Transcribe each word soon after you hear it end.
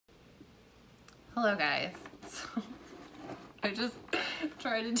Hello guys. So, I just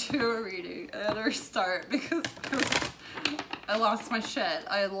tried to do a reading. I had to restart because I lost my shit.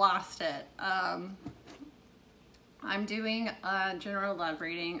 I lost it. I'm doing a general love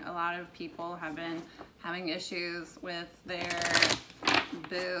reading. A lot of people have been having issues with their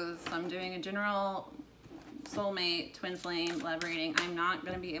boos. So I'm doing a general soulmate, twin flame love reading. I'm not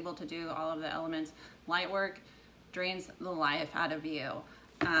going to be able to do all of the elements. Light work drains the life out of you.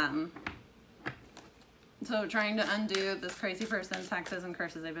 So trying to undo this crazy person's hexes and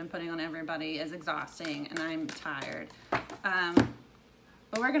curses they've been putting on everybody is exhausting, and I'm tired.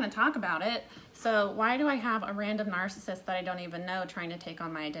 But we're going to talk about it. So why do I have a random narcissist that I don't even know trying to take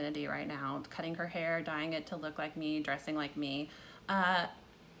on my identity right now? Cutting her hair, dyeing it to look like me, dressing like me.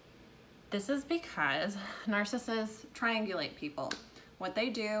 This is because narcissists triangulate people. What they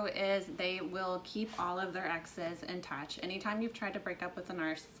do is they will keep all of their exes in touch. Anytime you've tried to break up with a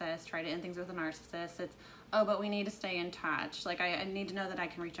narcissist, try to end things with a narcissist, it's, oh, but we need to stay in touch. Like, I need to know that I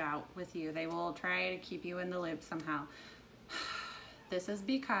can reach out with you. They will try to keep you in the loop somehow. This is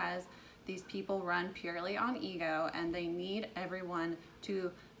because these people run purely on ego, and they need everyone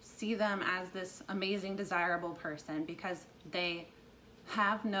to see them as this amazing, desirable person because they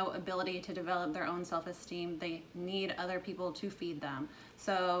have no ability to develop their own self-esteem. They need other people to feed them.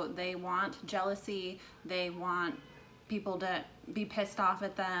 So they want jealousy, they want people to be pissed off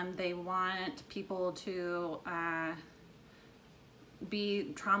at them, they want people to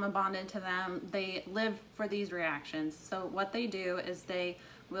be trauma bonded to them. They live for these reactions. So what they do is they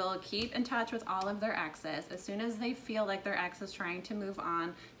will keep in touch with all of their exes. As soon as they feel like their ex is trying to move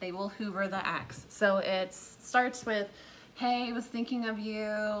on, they will hoover the ex. So it starts with, hey, I was thinking of you,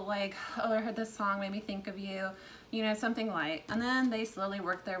 like, oh, I heard this song, made me think of you, you know, something light. And then they slowly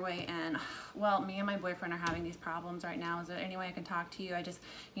work their way in. Well, me and my boyfriend are having these problems right now. Is there any way I can talk to you? I just,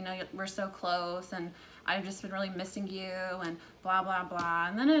 you know, we're so close, and I've just been really missing you, and blah, blah, blah.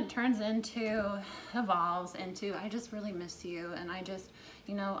 And then it evolves into, I just really miss you, and I just,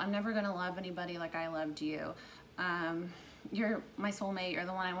 you know, I'm never gonna love anybody like I loved you. You're my soulmate, you're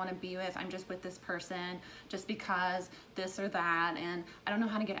the one I want to be with. I'm just with this person just because this or that, and I don't know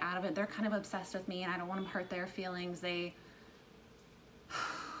how to get out of it. They're kind of obsessed with me, and I don't want to hurt their feelings. They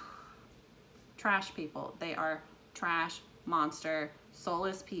trash people. They are trash, monster,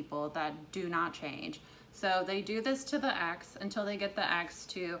 soulless people that do not change. So they do this to the ex until they get the ex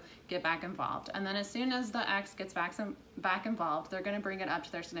to get back involved. And then as soon as the ex gets back involved, they're going to bring it up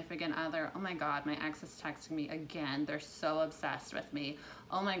to their significant other. Oh my God, my ex is texting me again. They're so obsessed with me.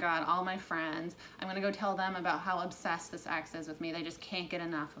 Oh my God, all my friends. I'm going to go tell them about how obsessed this ex is with me. They just can't get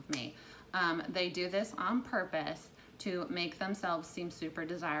enough of me. They do this on purpose to make themselves seem super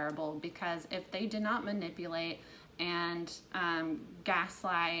desirable, because if they did not manipulate and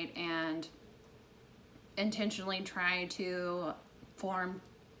gaslight and intentionally try to form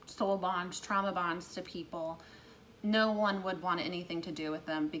soul bonds, trauma bonds to people, no one would want anything to do with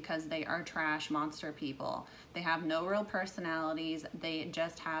them because they are trash monster people. They have no real personalities. They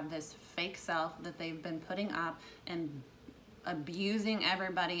just have this fake self that they've been putting up and abusing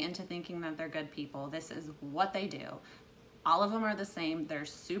everybody into thinking that they're good people. This is what they do. All of them are the same. They're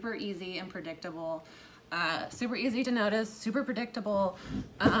super easy and predictable, super easy to notice, super predictable.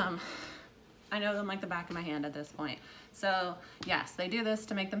 I know them like the back of my hand at this point. So yes, they do this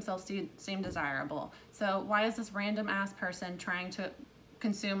to make themselves seem desirable. So why is this random ass person trying to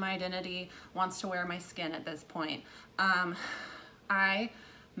consume my identity, wants to wear my skin at this point? I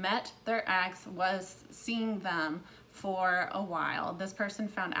met their ex, was seeing them for a while. This person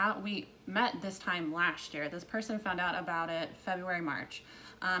found out, we met this time last year. This person found out about it February, March.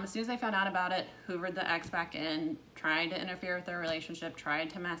 As soon as I found out about it, hoovered the ex back in, tried to interfere with their relationship, tried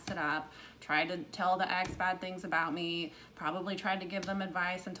to mess it up, tried to tell the ex bad things about me, probably tried to give them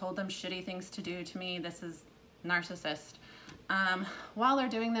advice and told them shitty things to do to me. This is narcissist. While they're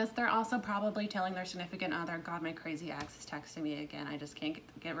doing this, they're also probably telling their significant other, God, my crazy ex is texting me again. I just can't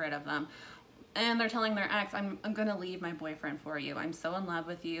get rid of them. And they're telling their ex, I'm gonna leave my boyfriend for you. I'm so in love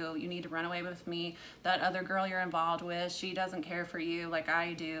with you. You need to run away with me. That other girl you're involved with, she doesn't care for you like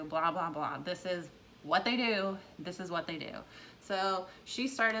I do, blah, blah, blah. This is what they do. This is what they do. So she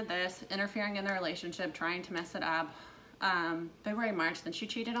started this, interfering in their relationship, trying to mess it up, February, March. Then she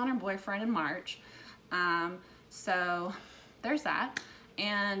cheated on her boyfriend in March. So there's that.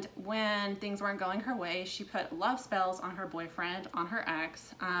 And when things weren't going her way, she put love spells on her boyfriend, on her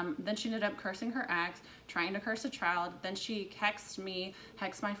ex. Then she ended up cursing her ex, trying to curse a child. Then she hexed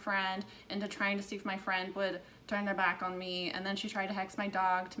my friend into trying to see if my friend would turn their back on me. And then she tried to hex my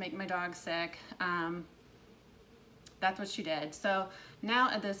dog to make my dog sick. That's what she did. So now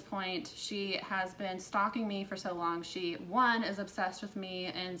at this point, she has been stalking me for so long. She, one, is obsessed with me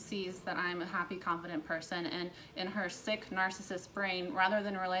and sees that I'm a happy, confident person. And in her sick narcissist brain, rather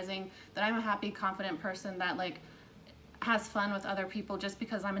than realizing that I'm a happy, confident person that like has fun with other people just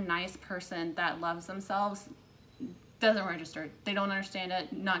because I'm a nice person that loves themselves, doesn't register. They don't understand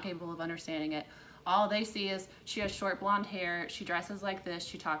it, not capable of understanding it. All they see is she has short blonde hair, she dresses like this,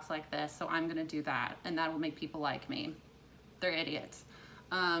 she talks like this, so I'm gonna do that, and that will make people like me. They're idiots.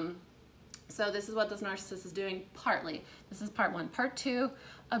 So this is what this narcissist is doing, partly. This is part one. Part two,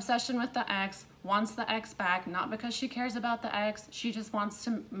 obsession with the ex, wants the ex back, not because she cares about the ex, she just wants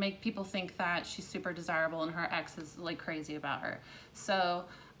to make people think that she's super desirable and her ex is like crazy about her. So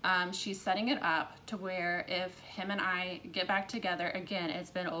she's setting it up to where if him and I get back together, again,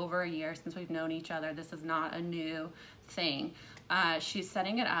 it's been over a year since we've known each other. This is not a new thing. She's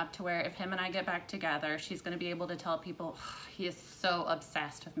setting it up to where if him and I get back together, she's going to be able to tell people, oh, he is so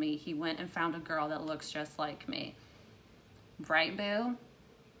obsessed with me. He went and found a girl that looks just like me. Right, boo?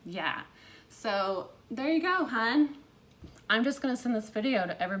 Yeah. So there you go, hun. I'm just going to send this video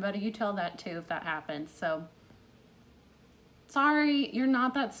to everybody you tell that to if that happens. So sorry, you're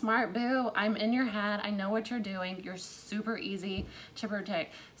not that smart, boo. I'm in your head. I know what you're doing. You're super easy to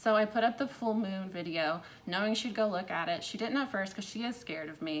protect. So I put up the full moon video knowing she'd go look at it. She didn't at first because she is scared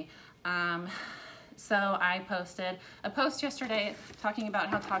of me. So I posted a post yesterday talking about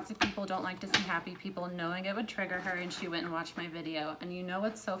how toxic people don't like to see happy people, knowing it would trigger her, and she went and watched my video. And you know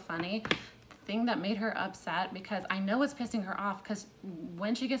what's so funny? Thing that made her upset, because I know it's pissing her off, because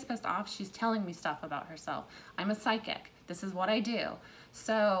when she gets pissed off, she's telling me stuff about herself. I'm a psychic. This is what I do.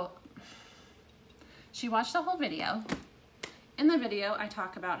 So she watched the whole video. In the video, I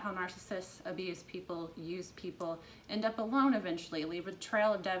talk about how narcissists abuse people, use people, end up alone eventually, leave a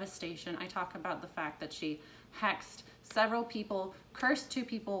trail of devastation. I talk about the fact that she hexed several people, cursed 2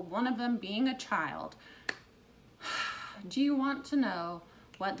 people, one of them being a child. Do you want to know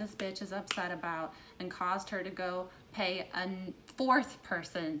what this bitch is upset about and caused her to go pay a 4th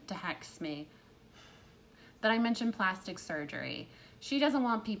person to hex me? That I mentioned plastic surgery. She doesn't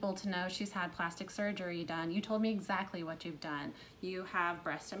want people to know she's had plastic surgery done. You told me exactly what you've done. You have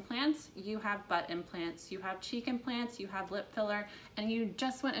breast implants, you have butt implants, you have cheek implants, you have lip filler, and you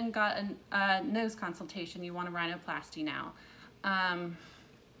just went and got a nose consultation. You want a rhinoplasty now.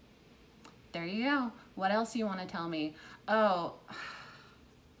 There you go. What else do you want to tell me? Oh,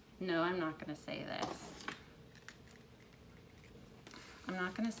 no, I'm not gonna say this. I'm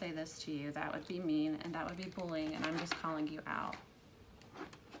not gonna say this to you. That would be mean and that would be bullying, and I'm just calling you out.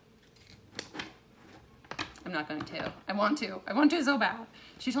 I'm not going to. I want to. I want to so bad.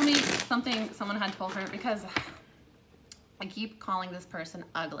 She told me something someone had told her, because I keep calling this person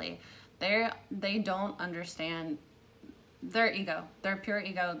ugly. They don't understand their ego. Their pure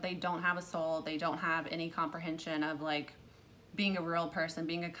ego. They don't have a soul. They don't have any comprehension of like being a real person,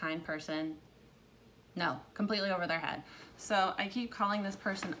 being a kind person. No, completely over their head. So I keep calling this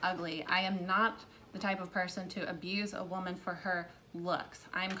person ugly. I am not the type of person to abuse a woman for her looks.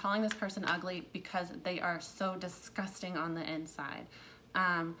 I'm calling this person ugly because they are so disgusting on the inside.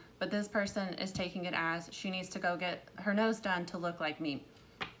 But this person is taking it as she needs to go get her nose done to look like me.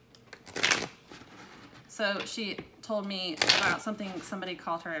 So she told me about something somebody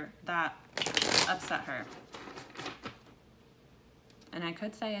called her that upset her. And I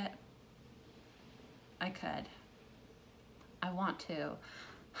could say it. I could. I want to.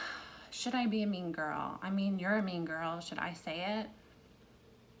 Should I be a mean girl? I mean, you're a mean girl. Should I say it?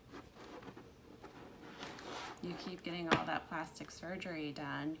 You keep getting all that plastic surgery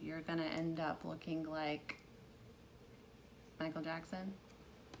done, you're gonna end up looking like Michael Jackson.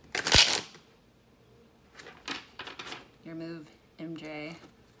 Your move, MJ.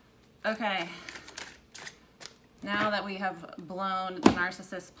 Okay. Now that we have blown the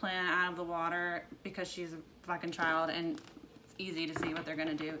narcissist plan out of the water because she's a fucking child, and it's easy to see what they're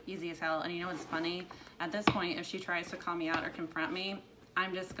gonna do, easy as hell. And you know what's funny? At this point, if she tries to call me out or confront me,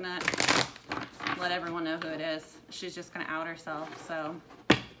 I'm just gonna let everyone know who it is. She's just gonna out herself, so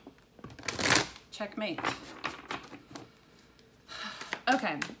checkmate.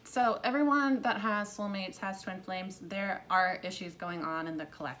 Okay, so everyone that has soulmates, has twin flames, there are issues going on in the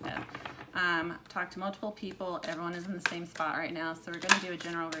collective. Talked to multiple people, everyone is in the same spot right now, so we're gonna do a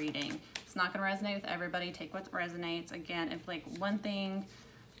general reading. It's not gonna resonate with everybody, take what resonates. Again, if like one thing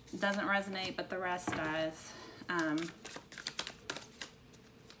doesn't resonate but the rest does,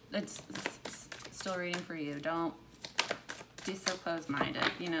 it's still reading for you. Don't be so closed-minded,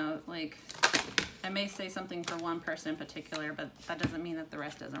 you know, like I may say something for one person in particular, but that doesn't mean that the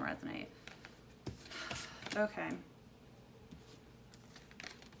rest doesn't resonate. Okay,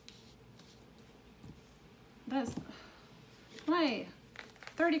 That's my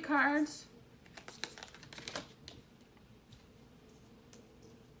 30 cards.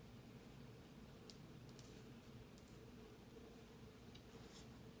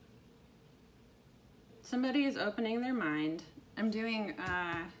 Somebody is opening their mind. I'm doing,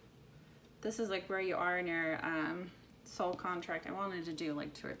 this is like where you are in your soul contract. I wanted to do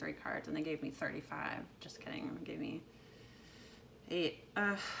like 2 or 3 cards and they gave me 35. Just kidding, they gave me 8.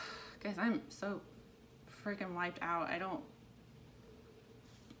 Guys, I'm so freaking wiped out.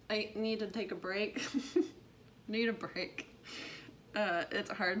 I need to take a break. Need a break. It's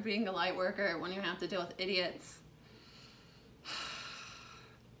hard being a light worker when you have to deal with idiots.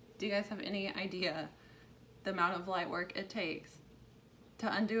 Do you guys have any idea the amount of light work it takes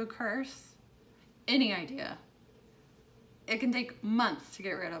to undo a curse? Any idea? It can take months to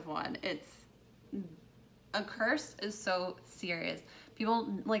get rid of one. A curse is so serious.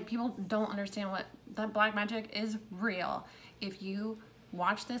 People don't understand that black magic is real. If you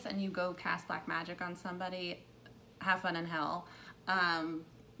watch this and you go cast black magic on somebody, have fun in hell.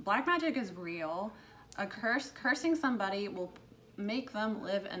 Black magic is real. Cursing somebody will make them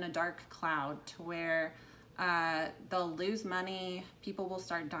live in a dark cloud to where they'll lose money, people will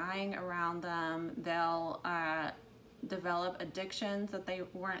start dying around them, they'll develop addictions that they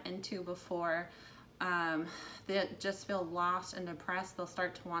weren't into before, they just feel lost and depressed, they'll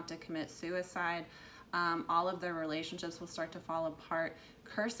start to want to commit suicide, all of their relationships will start to fall apart.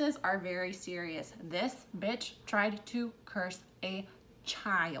 Curses are very serious. This bitch tried to curse a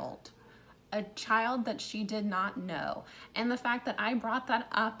child that she did not know. And the fact that I brought that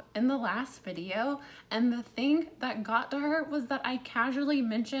up in the last video, and the thing that got to her was that I casually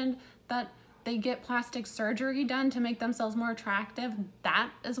mentioned that they get plastic surgery done to make themselves more attractive. That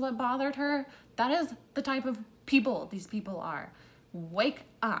is what bothered her. That is the type of people these people are. Wake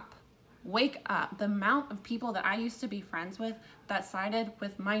up. Wake up. The amount of people that I used to be friends with that sided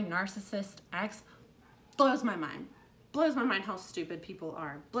with my narcissist ex blows my mind. Blows my mind how stupid people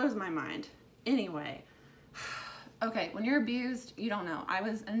are. Blows my mind. Anyway, okay, when you're abused, you don't know. I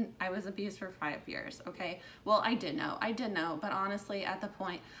was abused for 5 years, okay? Well, I did know, but honestly, at the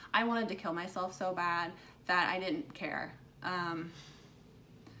point, I wanted to kill myself so bad that I didn't care.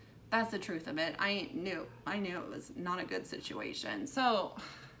 That's the truth of it. I knew it was not a good situation. So,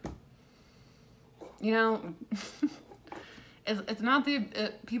 you know, it's not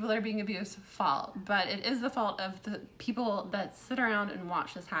the people that are being abused fault, but it is the fault of the people that sit around and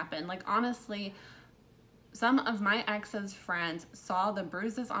watch this happen. Like, honestly, some of my ex's friends saw the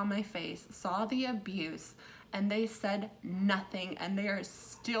bruises on my face, saw the abuse, and they said nothing, and they are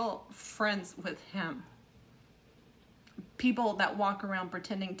still friends with him. People that walk around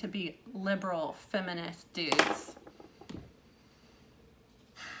pretending to be liberal, feminist dudes.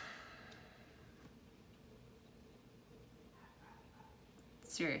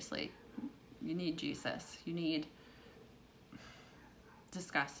 Seriously, you need Jesus. You need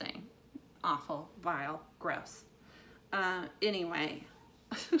disgusting, awful, vile, gross. Anyway,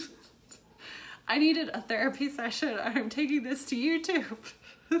 I needed a therapy session. I'm taking this to YouTube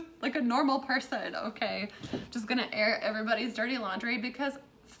like a normal person, okay? Just gonna air everybody's dirty laundry because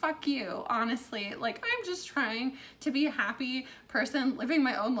fuck you, honestly. Like, I'm just trying to be a happy person living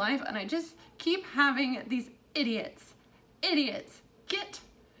my own life, and I just keep having these idiots, get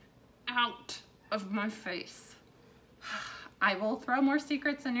out of my face. I will throw more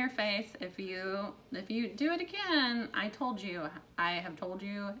secrets in your face if you do it again. I have told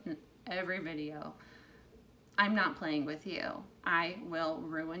you in every video. I'm not playing with you. I will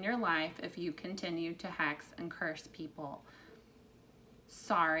ruin your life if you continue to hex and curse people.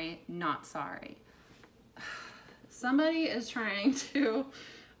 Sorry, not sorry. Somebody is trying to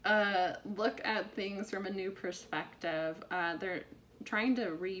look at things from a new perspective. They're trying to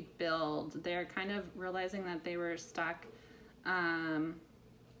rebuild. They're kind of realizing that they were stuck.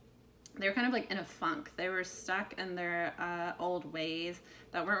 They were kind of like in a funk. They were stuck in their old ways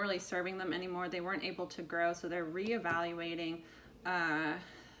that weren't really serving them anymore. They weren't able to grow, so they're reevaluating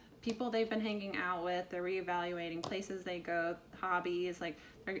people they've been hanging out with. They're reevaluating places they go, hobbies. Like,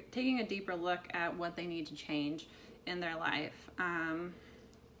 they're taking a deeper look at what they need to change in their life.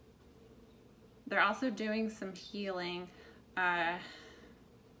 They're also doing some healing,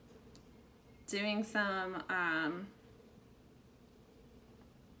 doing some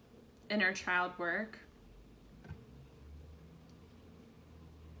inner child work.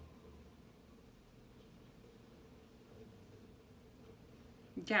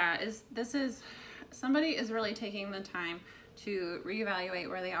 Yeah, somebody is really taking the time to reevaluate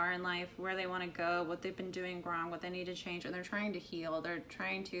where they are in life, where they want to go, what they've been doing wrong, what they need to change, and they're trying to heal. They're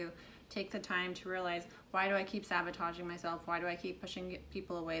trying to take the time to realize, why do I keep sabotaging myself? Why do I keep pushing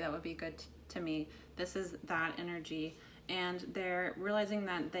people away that would be good to me? This is that energy. And they're realizing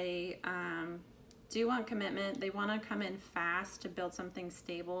that they do want commitment. They want to come in fast to build something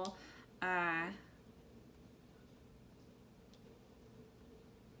stable.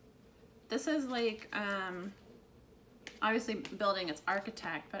 This is like, obviously building, it's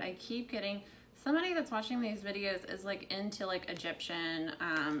architect, but I keep getting, somebody that's watching these videos is like into like Egyptian,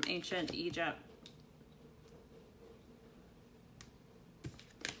 ancient Egypt.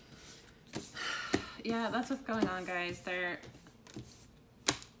 Yeah, that's what's going on, guys. They're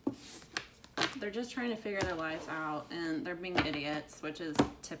just trying to figure their lives out, and they're being idiots, which is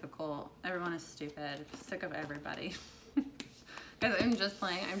typical. Everyone is stupid. Sick of everybody. Guys, I'm just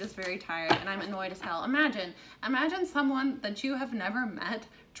playing. I'm just very tired, and I'm annoyed as hell. Imagine someone that you have never met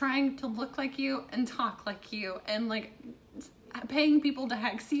trying to look like you and talk like you, and like paying people to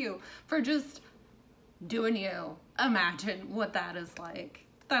hex you for just doing you. Imagine what that is like.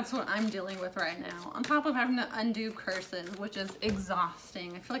 That's what I'm dealing with right now. On top of having to undo curses, which is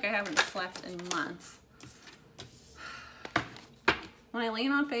exhausting. I feel like I haven't slept in months. When I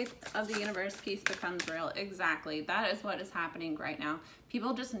lean on faith of the universe, peace becomes real. Exactly. That is what is happening right now.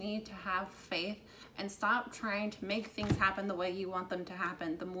 People just need to have faith and stop trying to make things happen the way you want them to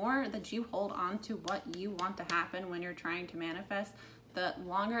happen. The more that you hold on to what you want to happen when you're trying to manifest, the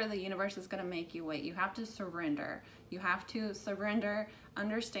longer the universe is going to make you wait. You have to surrender. You have to surrender,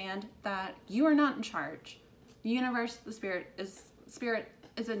 understand that you are not in charge. The universe, the spirit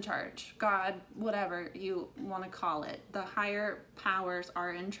is in charge. God, whatever you want to call it. The higher powers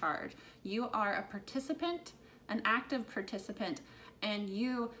are in charge. You are a participant, an active participant, and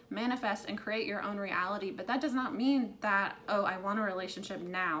you manifest and create your own reality. But that does not mean that, oh, I want a relationship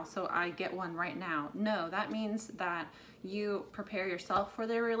now, so I get one right now. No, that means that you prepare yourself for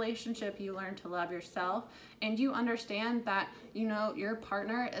their relationship, you learn to love yourself, and you understand that, you know, your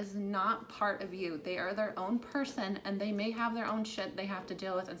partner is not part of you. They are their own person, and they may have their own shit they have to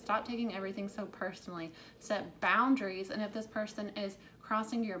deal with, and stop taking everything so personally. Set boundaries, and if this person is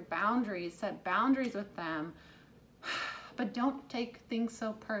crossing your boundaries, set boundaries with them, but don't take things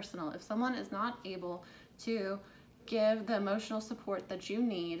so personal. If someone is not able to give the emotional support that you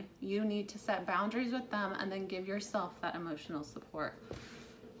need to set boundaries with them, and then give yourself that emotional support.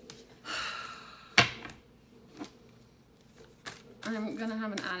 I'm gonna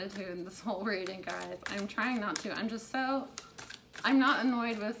have an attitude in this whole reading, guys. I'm trying not to. I'm not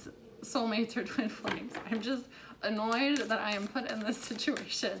annoyed with soulmates or twin flames. I'm just annoyed that I am put in this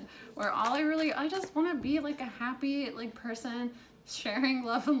situation where I just want to be like a happy person sharing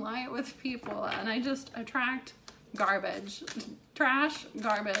love and light with people, and I just attract garbage, trash,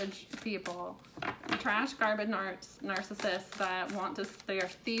 garbage people, trash, garbage narcissists that they are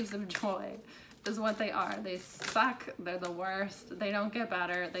thieves of joy is what they are. They suck. They're the worst. They don't get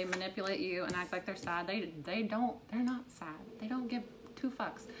better. They manipulate you and act like they're sad. They're not sad. They don't give two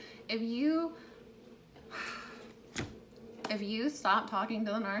fucks. If you stop talking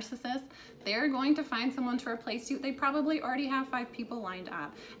to the narcissist, they're going to find someone to replace you. They probably already have 5 people lined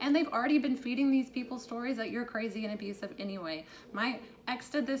up, and they've already been feeding these people stories that you're crazy and abusive anyway. My ex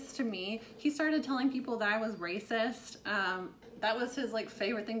did this to me. He started telling people that I was racist. That was his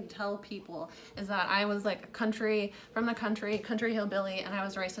favorite thing to tell people, is that I was like country hillbilly, and I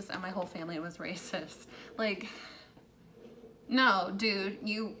was racist, and my whole family was racist. Like, no, dude,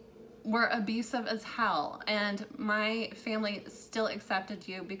 you were abusive as hell, and my family still accepted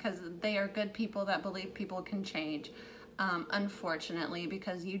you because they are good people that believe people can change. Unfortunately,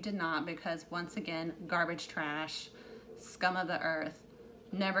 because you did not, because once again, garbage, trash, scum of the earth,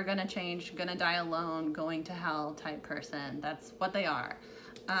 never gonna change, gonna die alone, going to hell type person. That's what they are.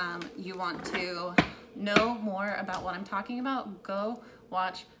 You want to know more about what I'm talking about, go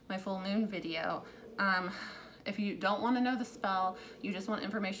watch my full moon video. If you don't want to know the spell, you just want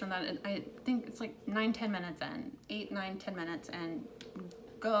information on that, I think it's like 9-10 minutes in, 8, 9, 10 minutes, and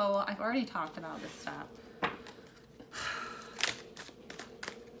go. I've already talked about this stuff.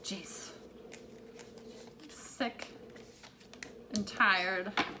 Jeez. Sick and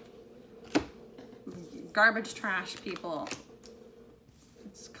tired. Garbage trash people.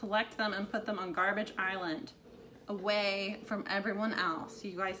 Let's collect them and put them on Garbage Island, away from everyone else.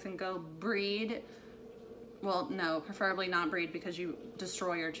 You guys can go breed. Well, no, preferably not breed, because you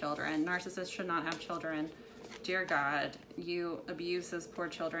destroy your children. Narcissists should not have children. Dear God, you abuse those poor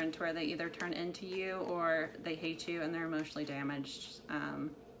children to where they either turn into you or they hate you and they're emotionally damaged.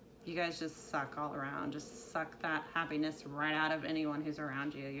 You guys just suck all around. Just suck that happiness right out of anyone who's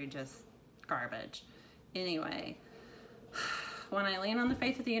around you. You're just garbage. Anyway, when I lean on the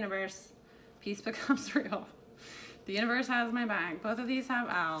faith of the universe, peace becomes real. The universe has my back. Both of these have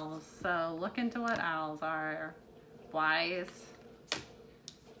owls, so look into what owls are. Wise,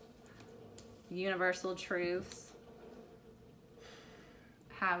 universal truths.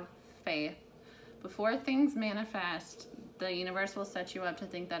 Have faith. Before things manifest, the universe will set you up to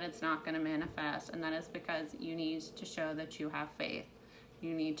think that it's not going to manifest, and that is because you need to show that you have faith.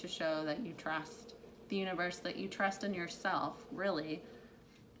 You need to show that you trust the universe, that you trust in yourself, really.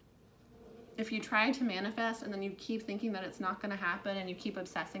 If you try to manifest and then you keep thinking that it's not going to happen and you keep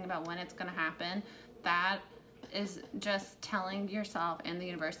obsessing about when it's going to happen, that is just telling yourself and the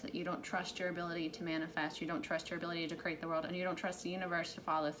universe that you don't trust your ability to manifest, you don't trust your ability to create the world, and you don't trust the universe to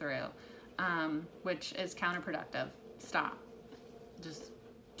follow through, which is counterproductive. Stop. Just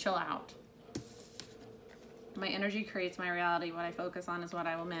chill out. My energy creates my reality. What I focus on is what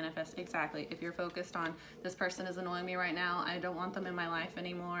I will manifest. Exactly. If you're focused on, this person is annoying me right now, I don't want them in my life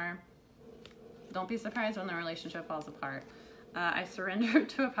anymore, don't be surprised when the relationship falls apart. I surrender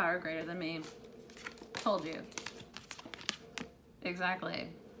to a power greater than me. Told you. Exactly.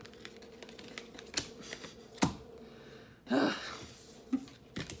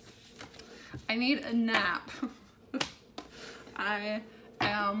 I need a nap. I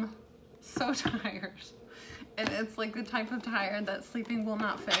am so tired. And it's like the type of tired that sleeping will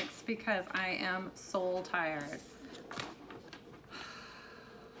not fix, because I am soul tired.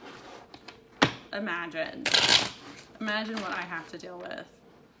 Imagine what I have to deal with.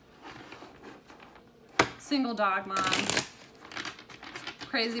 Single dog mom,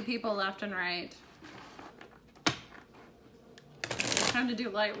 crazy people left and right. Time to do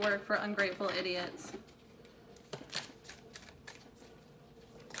light work for ungrateful idiots.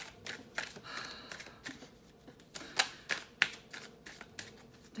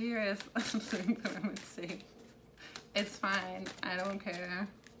 Here is something that I would say. It's fine. I don't care.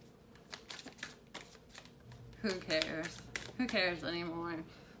 Who cares? Who cares anymore?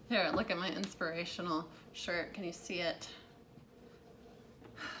 Here, look at my inspirational shirt. Can you see it?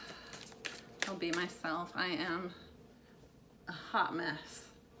 I'll be myself. I am a hot mess,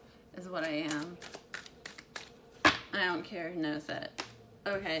 is what I am. I don't care who knows it.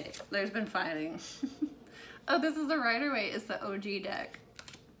 Okay, there's been fighting. Oh, this is the Rider-Waite. It's the OG deck.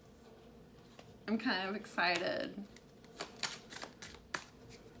 I'm kind of excited.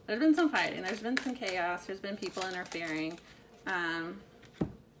 There's been some fighting, there's been some chaos, there's been people interfering.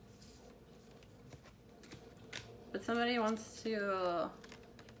 But somebody wants to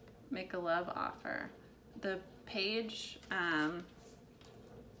make a love offer. The page,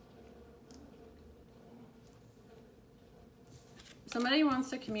 somebody wants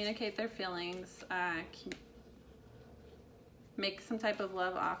to communicate their feelings, make some type of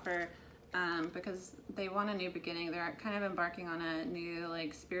love offer. Because they want a new beginning. They're kind of embarking on a new,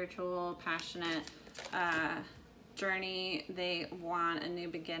 like, spiritual, passionate journey. They want a new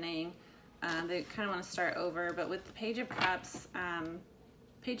beginning. They kind of want to start over. But with the Page of Cups,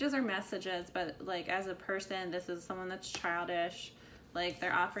 pages are messages, but, like, as a person, this is someone that's childish. Like,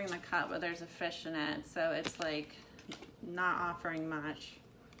 they're offering the cup, but there's a fish in it. So it's, like, not offering much.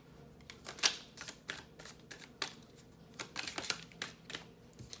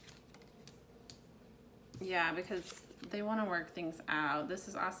 Yeah, because they want to work things out. This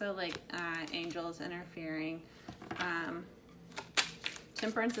is also like angels interfering.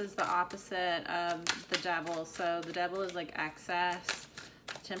 Temperance is the opposite of the devil. So the devil is like excess.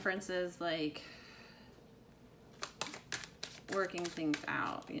 Temperance is like working things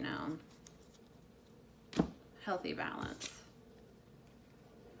out, you know. Healthy balance.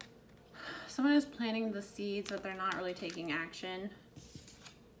 Someone is planting the seeds, but they're not really taking action.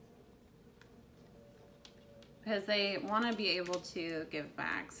 Because they want to be able to give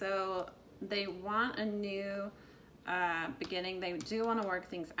back. So they want a new beginning. They do want to work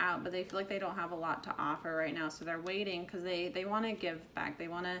things out, but they feel like they don't have a lot to offer right now. So they're waiting because they want to give back. They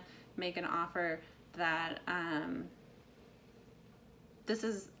want to make an offer that this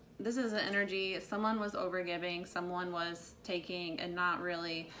is an energy. Someone was overgiving, someone was taking and not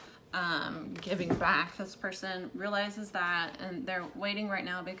really giving back. This person realizes that, and they're waiting right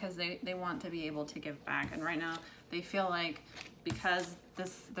now because they want to be able to give back. And right now they feel like because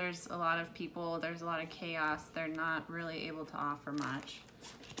there's a lot of people, there's a lot of chaos, they're not really able to offer much.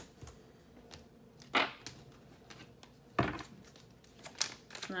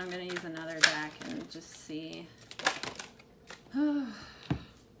 And I'm going to use another deck and just see.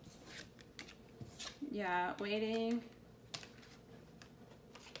 Yeah, waiting.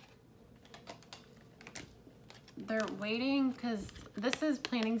 They're waiting because this is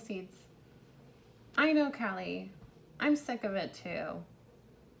planting seeds. I know, Callie. I'm sick of it too.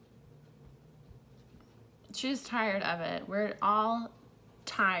 She's tired of it. We're all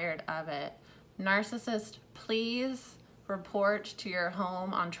tired of it. Narcissist, please report to your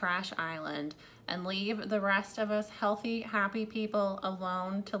home on Trash Island and leave the rest of us healthy, happy people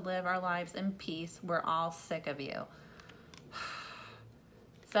alone to live our lives in peace. We're all sick of you.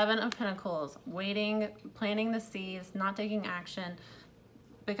 Seven of Pentacles, waiting, planting the seeds, not taking action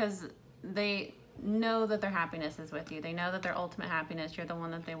because they know that their happiness is with you. They know that their ultimate happiness, you're the one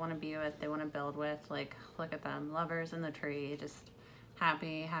that they want to be with, they want to build with. Like, look at them, lovers in the tree, just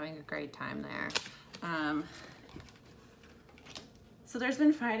happy, having a great time there. So there's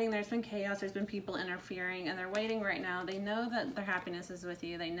been fighting, there's been chaos, there's been people interfering, and they're waiting right now. They know that their happiness is with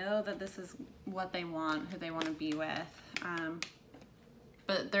you. They know that this is what they want, who they want to be with.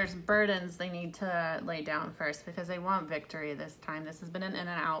 But there's burdens they need to lay down first because they want victory this time. This has been an in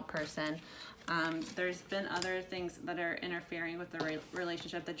and out person. There's been other things that are interfering with the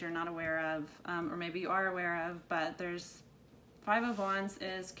relationship that you're not aware of, or maybe you are aware of, but there's Five of Wands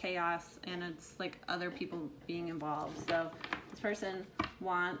is chaos, and it's like other people being involved. So this person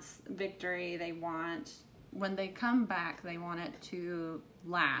wants victory. They want, when they come back, they want it to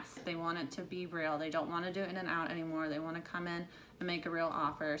last. They want it to be real. They don't want to do in and out anymore. They want to come in and make a real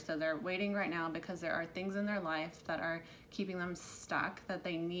offer. So they're waiting right now because there are things in their life that are keeping them stuck that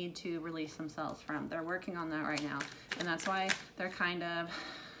they need to release themselves from. They're working on that right now. And that's why they're kind of,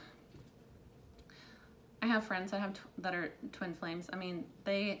 I have friends that are twin flames. I mean,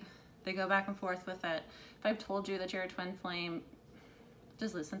 they go back and forth with it. If I've told you that you're a twin flame,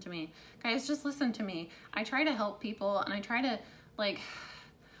 just listen to me. Guys, just listen to me. I try to help people, and I try to, like,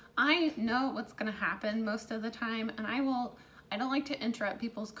 I know what's gonna happen most of the time, and I don't like to interrupt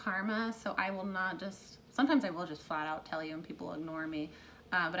people's karma, so I will not just, sometimes I will just flat out tell you and people ignore me,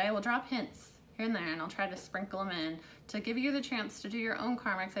 but I will drop hints here and there, and I'll try to sprinkle them in to give you the chance to do your own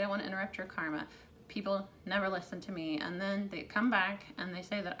karma, because I don't want to interrupt your karma. People never listen to me, and then they come back and they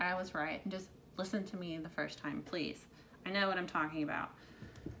say that I was right. And just listen to me the first time, please. I know what I'm talking about.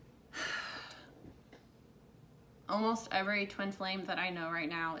 Almost every twin flame that I know right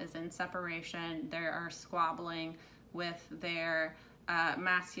now is in separation. They are squabbling with their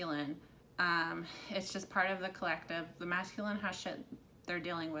masculine. It's just part of the collective. The masculine has shit they're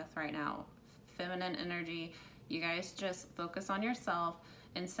dealing with right now. Feminine energy. You guys just focus on yourself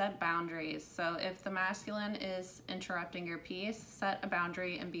and set boundaries. So if the masculine is interrupting your peace, set a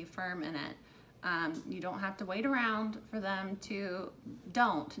boundary and be firm in it. You don't have to wait around for them to,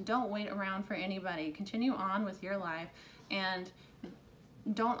 don't wait around for anybody. Continue on with your life, and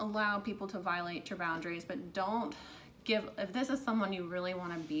don't allow people to violate your boundaries, but don't give, if this is someone you really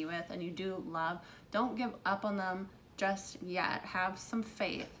want to be with and you do love, don't give up on them just yet. Have some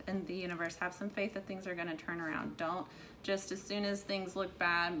faith in the universe. Have some faith that things are going to turn around. Don't just, as soon as things look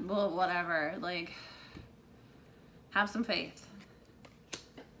bad, well, whatever, like, have some faith.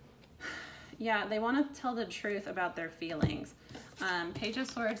 Yeah, they want to tell the truth about their feelings. Page of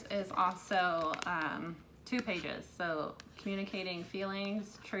Swords is also 2 pages, so communicating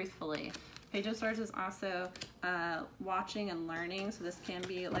feelings truthfully. Page of Swords is also watching and learning, so this can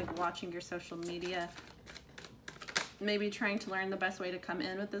be like watching your social media, maybe trying to learn the best way to come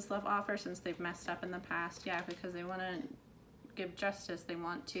in with this love offer since they've messed up in the past. Yeah, because they want to give justice. They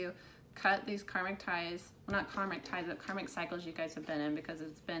want to cut these karmic ties, well, not karmic ties, but karmic cycles you guys have been in, because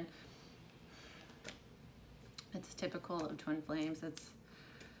it's typical of twin flames. It's,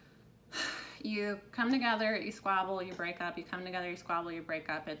 you come together, you squabble, you break up, you come together, you squabble, you break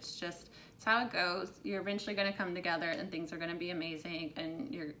up. It's how it goes. You're eventually going to come together and things are going to be amazing,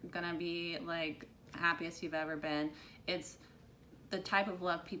 and you're going to be like happiest you've ever been. It's the type of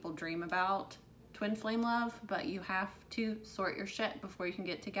love people dream about, twin flame love, but you have to sort your shit before you can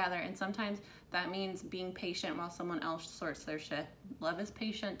get together. And sometimes that means being patient while someone else sorts their shit. Love is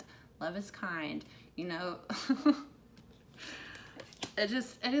patient, love is kind, you know. It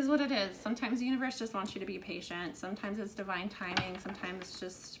is what it is. Sometimes the universe just wants you to be patient. Sometimes it's divine timing. Sometimes it's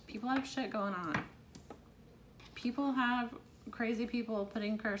just people have shit going on. People have crazy people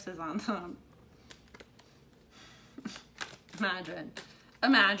putting curses on them. Imagine.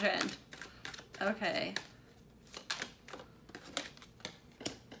 Okay.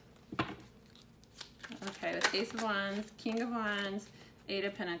 Okay, with Ace of Wands, King of Wands, 8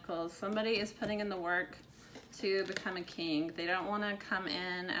 of Pentacles. Somebody is putting in the work to become a king. They don't want to come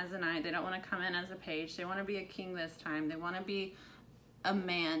in as a knight. They don't want to come in as a page. They want to be a king this time. They want to be a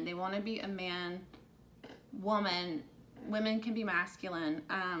man. They want to be a man, woman. Women can be masculine.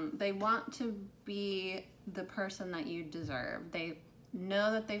 They want to be the person that you deserve. They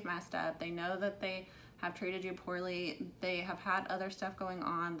know that they've messed up. They know that they have treated you poorly. They have had other stuff going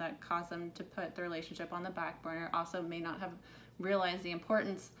on that caused them to put the relationship on the back burner. Also may not have realized the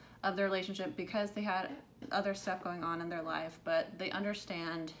importance of the relationship because they had other stuff going on in their life, but they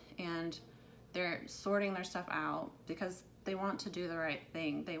understand and they're sorting their stuff out because they want to do the right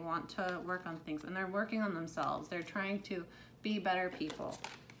thing. They want to work on things, and they're working on themselves. They're trying to be better people.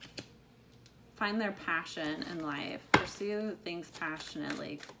 Find their passion in life. Pursue things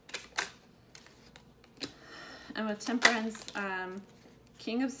passionately. And with Temperance,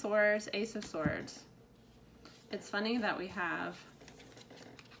 King of Swords, Ace of Swords. It's funny that we have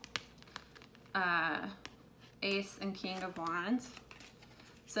Ace and King of Wands.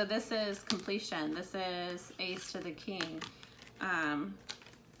 So this is completion. This is Ace to the King. And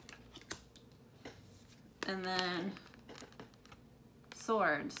then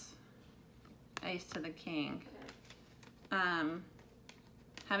Swords, Ace to the King.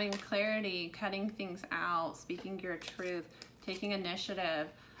 Having clarity, cutting things out, speaking your truth, taking initiative.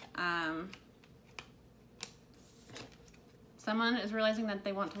 Someone is realizing that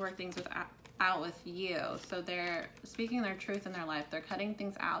they want to work things out with you. So they're speaking their truth in their life. They're cutting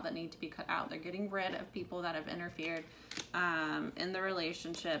things out that need to be cut out. They're getting rid of people that have interfered in the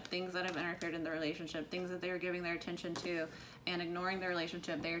relationship, things that have interfered in the relationship, things that they were giving their attention to and ignoring the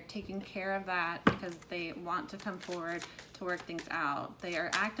relationship. They're taking care of that because they want to come forward to work things out. They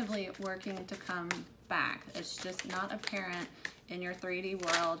are actively working to come back. It's just not apparent in your 3D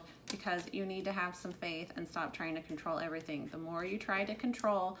world because you need to have some faith and stop trying to control everything. The more you try to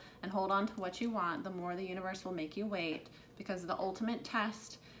control and hold on to what you want, the more the universe will make you wait, because the ultimate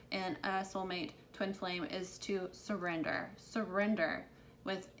test in a soulmate twin flame is to surrender. Surrender.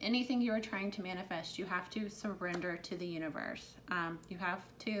 With anything you are trying to manifest, you have to surrender to the universe. You have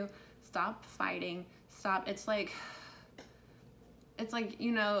to stop fighting. Stop. It's like,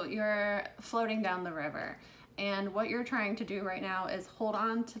 you know, you're floating down the river. And what you're trying to do right now is hold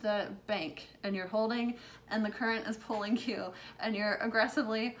on to the bank, and you're holding, and the current is pulling you, and you're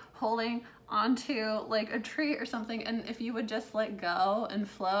aggressively holding onto like a tree or something. And if you would just let go and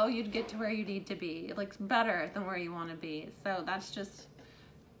flow, you'd get to where you need to be, like better than where you want to be. So that's just,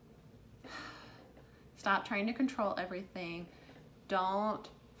 stop trying to control everything. Don't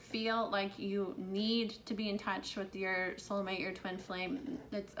feel like you need to be in touch with your soulmate, your twin flame.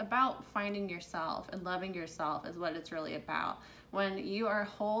 It's about finding yourself and loving yourself is what it's really about. When you are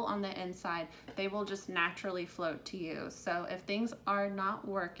whole on the inside, they will just naturally float to you. So if things are not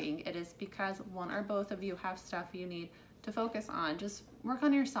working, it is because one or both of you have stuff you need to focus on. Just work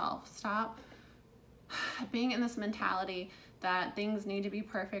on yourself. Stop being in this mentality that things need to be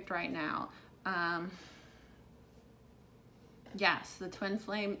perfect right now. Yes, the twin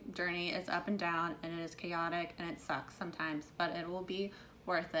flame journey is up and down, and it is chaotic, and it sucks sometimes, but it will be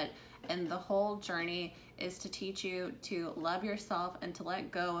worth it. And the whole journey is to teach you to love yourself and to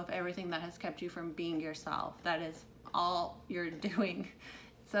let go of everything that has kept you from being yourself. That is all you're doing.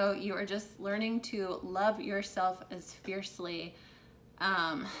 So you are just learning to love yourself as fiercely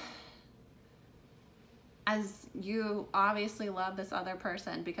as you obviously love this other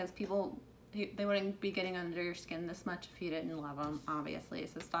person, because people, they wouldn't be getting under your skin this much if you didn't love them, obviously.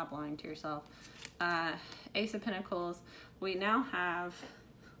 So stop lying to yourself. Ace of Pentacles. We now have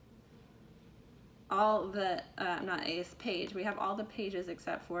all the, not ace, page. We have all the pages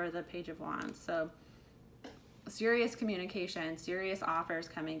except for the Page of Wands. So serious communication, serious offers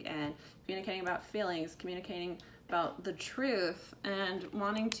coming in, communicating about feelings, communicating about the truth, and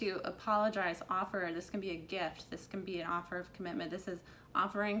wanting to apologize, offer. This can be a gift. This can be an offer of commitment. This is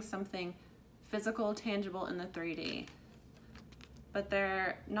offering something physical, tangible in the 3D, but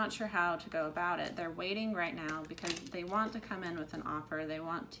they're not sure how to go about it. They're waiting right now because they want to come in with an offer. They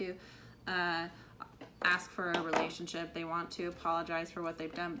want to ask for a relationship. They want to apologize for what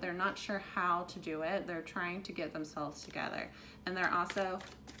they've done. They're not sure how to do it. They're trying to get themselves together, and they're also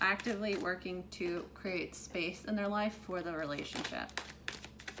actively working to create space in their life for the relationship.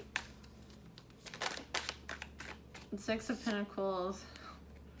 Six of Pentacles,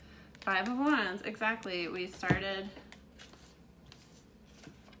 Five of Wands. Exactly. We started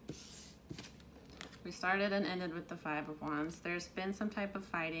and ended with the Five of Wands. There's been some type of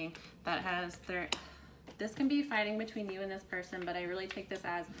fighting that has this can be fighting between you and this person, but I really take this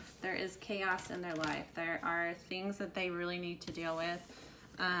as there is chaos in their life. There are things that they really need to deal with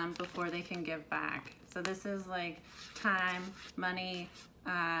before they can give back. So this is like time, money,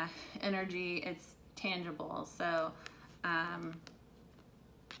 energy. It's tangible. So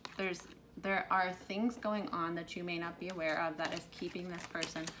there are things going on that you may not be aware of that is keeping this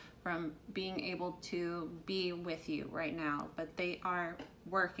person from being able to be with you right now, but they are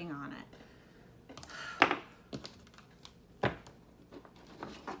working on it.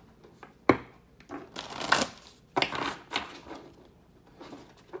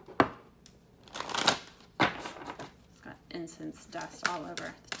 nonsense dust all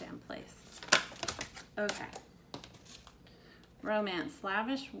over the damn place. Okay. Romance.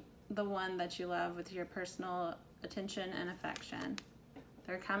 Lavish the one that you love with your personal attention and affection.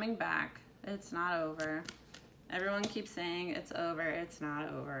 They're coming back. It's not over. Everyone keeps saying it's over. It's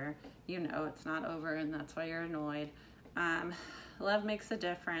not over. You know it's not over, and that's why you're annoyed. Love makes a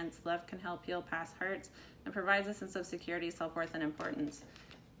difference. Love can help heal past hurts and provides a sense of security, self-worth, and importance.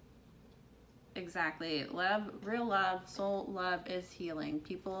 Exactly. Love, real love, soul love is healing.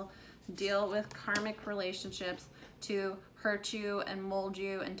 People deal with karmic relationships to hurt you and mold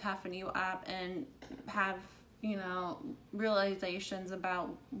you and toughen you up and have, you know, realizations about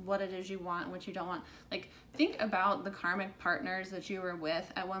what it is you want and what you don't want. Like, think about the karmic partners that you were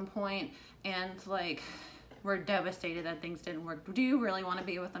with at one point and like were devastated that things didn't work. Do you really want to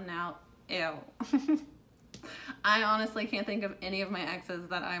be with them now? Ew. I honestly can't think of any of my exes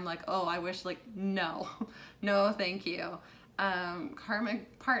that I'm like, oh, I wish, like, no, no, thank you.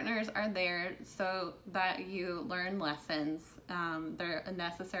 Karmic partners are there so that you learn lessons. They're a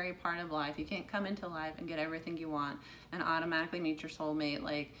necessary part of life. You can't come into life and get everything you want and automatically meet your soulmate.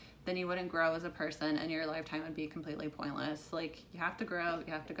 Like, then you wouldn't grow as a person and your lifetime would be completely pointless. Like, you have to grow,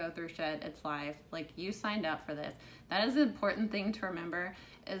 you have to go through shit. It's life. Like, you signed up for this. That is an important thing to remember,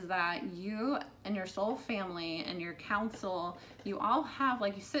 is that you and your soul family and your council, you all have,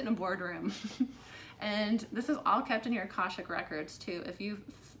 like, you sit in a boardroom and this is all kept in your Akashic records too. If you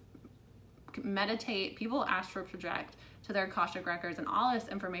meditate, people astral project to their Akashic records, and all this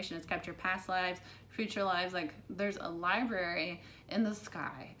information is kept, your past lives, future lives. Like, there's a library in the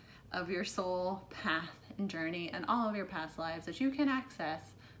sky of your soul path and journey and all of your past lives that you can access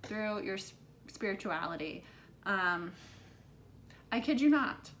through your spirituality. I kid you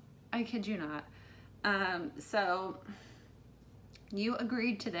not. I kid you not. So you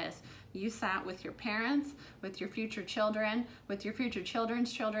agreed to this. You sat with your parents, with your future children, with your future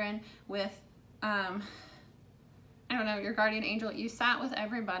children's children, with, I don't know, your guardian angel. You sat with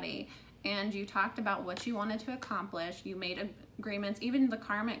everybody and you talked about what you wanted to accomplish. You made agreements, even the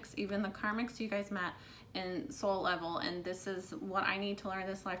karmics you guys met in soul level, and this is what I need to learn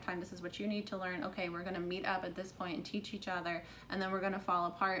this lifetime. This is what you need to learn. Okay, we're going to meet up at this point and teach each other, and then we're going to fall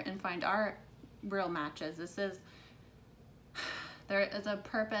apart and find our real matches. There is a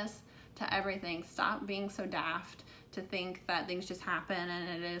purpose to everything. Stop being so daft to think that things just happen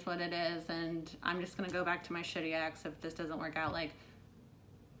and it is what it is, and I'm just going to go back to my shitty ex if this doesn't work out. Like,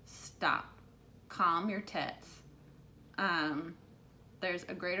 stop. Calm your tits. There's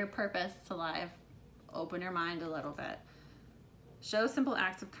a greater purpose to life. Open your mind a little bit. Show simple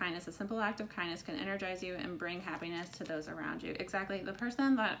acts of kindness. A simple act of kindness can energize you and bring happiness to those around you. Exactly. The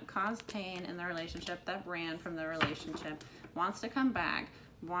person that caused pain in the relationship, that ran from the relationship, wants to come back,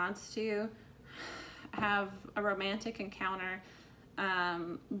 wants to have a romantic encounter.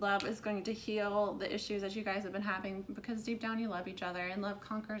 Love is going to heal the issues that you guys have been having, because deep down you love each other, and love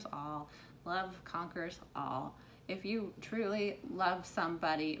conquers all. Love conquers all. If you truly love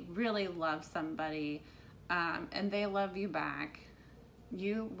somebody, really love somebody, and they love you back,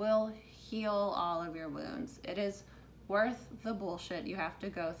 you will heal all of your wounds. It is worth the bullshit you have to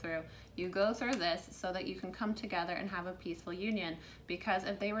go through. You go through this so that you can come together and have a peaceful union, because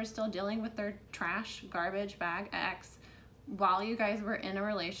if they were still dealing with their trash, garbage bag ex while you guys were in a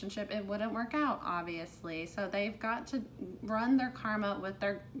relationship, it wouldn't work out, obviously. So they've got to run their karma with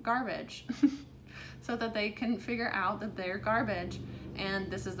their garbage so that they can figure out that they're garbage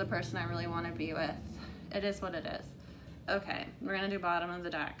and this is the person I really want to be with. It is what it is. Okay, we're gonna do bottom of the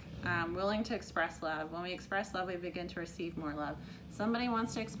deck. Willing to express love. When we express love, we begin to receive more love. Somebody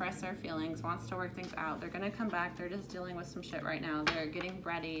wants to express their feelings, wants to work things out. They're gonna come back. They're just dealing with some shit right now. They're getting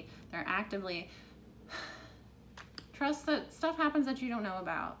ready. They're actively... Trust that stuff happens that you don't know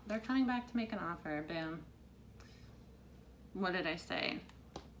about. They're coming back to make an offer. Boom. What did I say?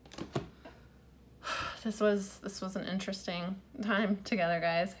 This was an interesting time together,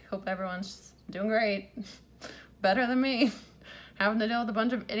 guys. Hope everyone's doing great. Better than me. Having to deal with a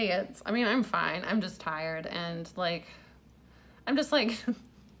bunch of idiots. I mean, I'm fine. I'm just tired, and like, I'm just like,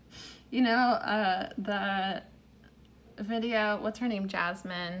 you know, the video, what's her name?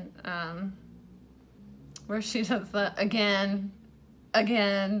 Jasmine, where she does the again,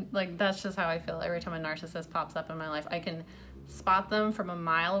 like, that's just how I feel every time a narcissist pops up in my life. I can spot them from a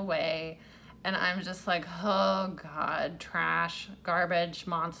mile away, and I'm just like, oh God, trash, garbage,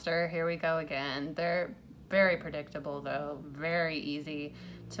 monster, here we go again. They're very predictable though, very easy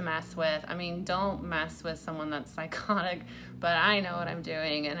to mess with. I mean, don't mess with someone that's psychotic, but I know what I'm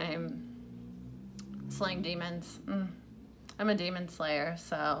doing, and I'm slaying demons. I'm a demon slayer,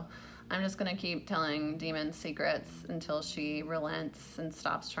 so I'm just gonna keep telling Demon secrets until she relents and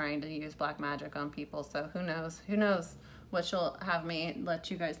stops trying to use black magic on people. So who knows what she'll have me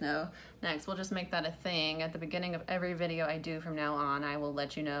let you guys know next. We'll just make that a thing. At the beginning of every video I do from now on, I will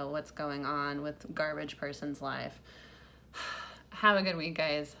let you know what's going on with garbage person's life. Have a good week,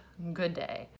 guys. Good day.